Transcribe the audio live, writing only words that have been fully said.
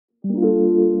In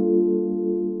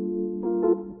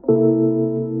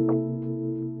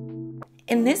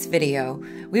this video,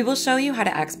 we will show you how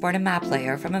to export a map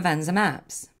layer from Avenza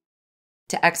Maps.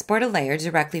 To export a layer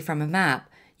directly from a map,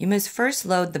 you must first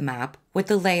load the map with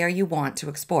the layer you want to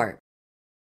export.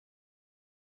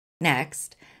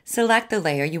 Next, select the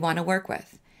layer you want to work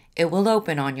with. It will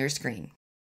open on your screen.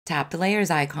 Tap the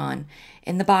Layers icon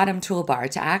in the bottom toolbar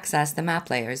to access the map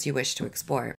layers you wish to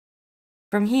export.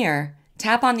 From here,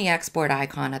 tap on the Export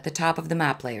icon at the top of the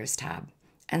Map Layers tab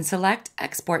and select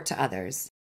Export to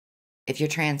Others. If you're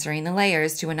transferring the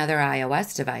layers to another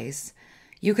iOS device,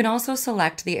 you can also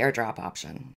select the AirDrop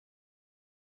option.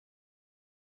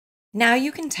 Now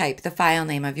you can type the file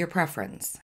name of your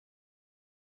preference.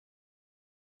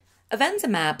 Avenza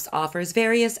Maps offers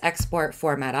various export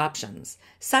format options,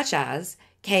 such as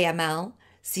KML,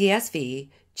 CSV,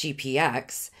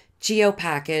 GPX,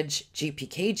 GeoPackage,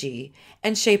 GPKG,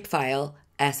 and Shapefile,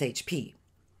 SHP.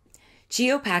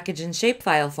 GeoPackage and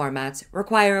Shapefile formats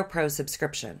require a Pro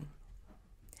subscription.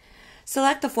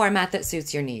 Select the format that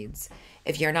suits your needs.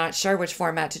 If you're not sure which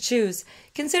format to choose,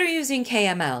 consider using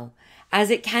KML, as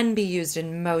it can be used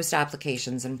in most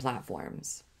applications and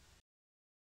platforms.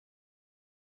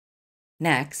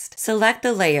 Next, select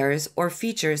the layers or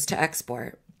features to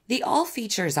export. The All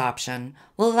Features option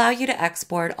will allow you to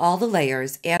export all the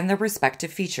layers and their respective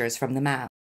features from the map.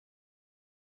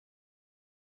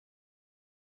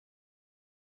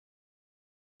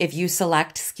 If you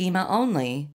select Schema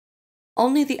Only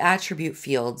the attribute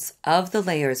fields of the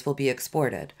layers will be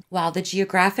exported, while the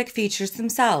geographic features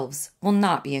themselves will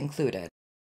not be included.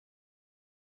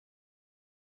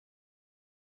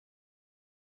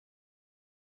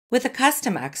 With a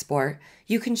custom export,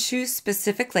 you can choose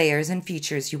specific layers and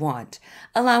features you want,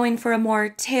 allowing for a more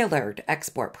tailored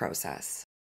export process.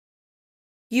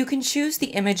 You can choose the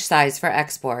image size for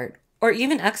export, or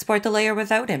even export the layer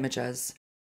without images.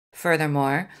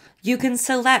 Furthermore, you can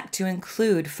select to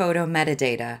include photo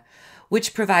metadata,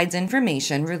 which provides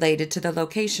information related to the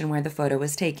location where the photo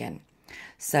was taken,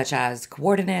 such as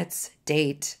coordinates,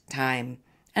 date, time,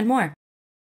 and more.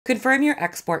 Confirm your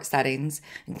export settings,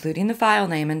 including the file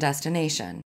name and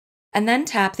destination, and then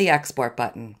tap the Export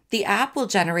button. The app will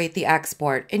generate the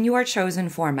export in your chosen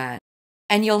format,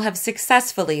 and you'll have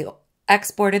successfully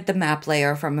exported the map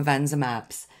layer from Avenza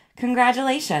Maps.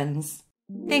 Congratulations!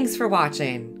 Thanks for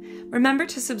watching. Remember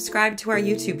to subscribe to our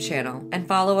YouTube channel and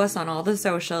follow us on all the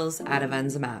socials at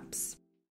Avenza Maps.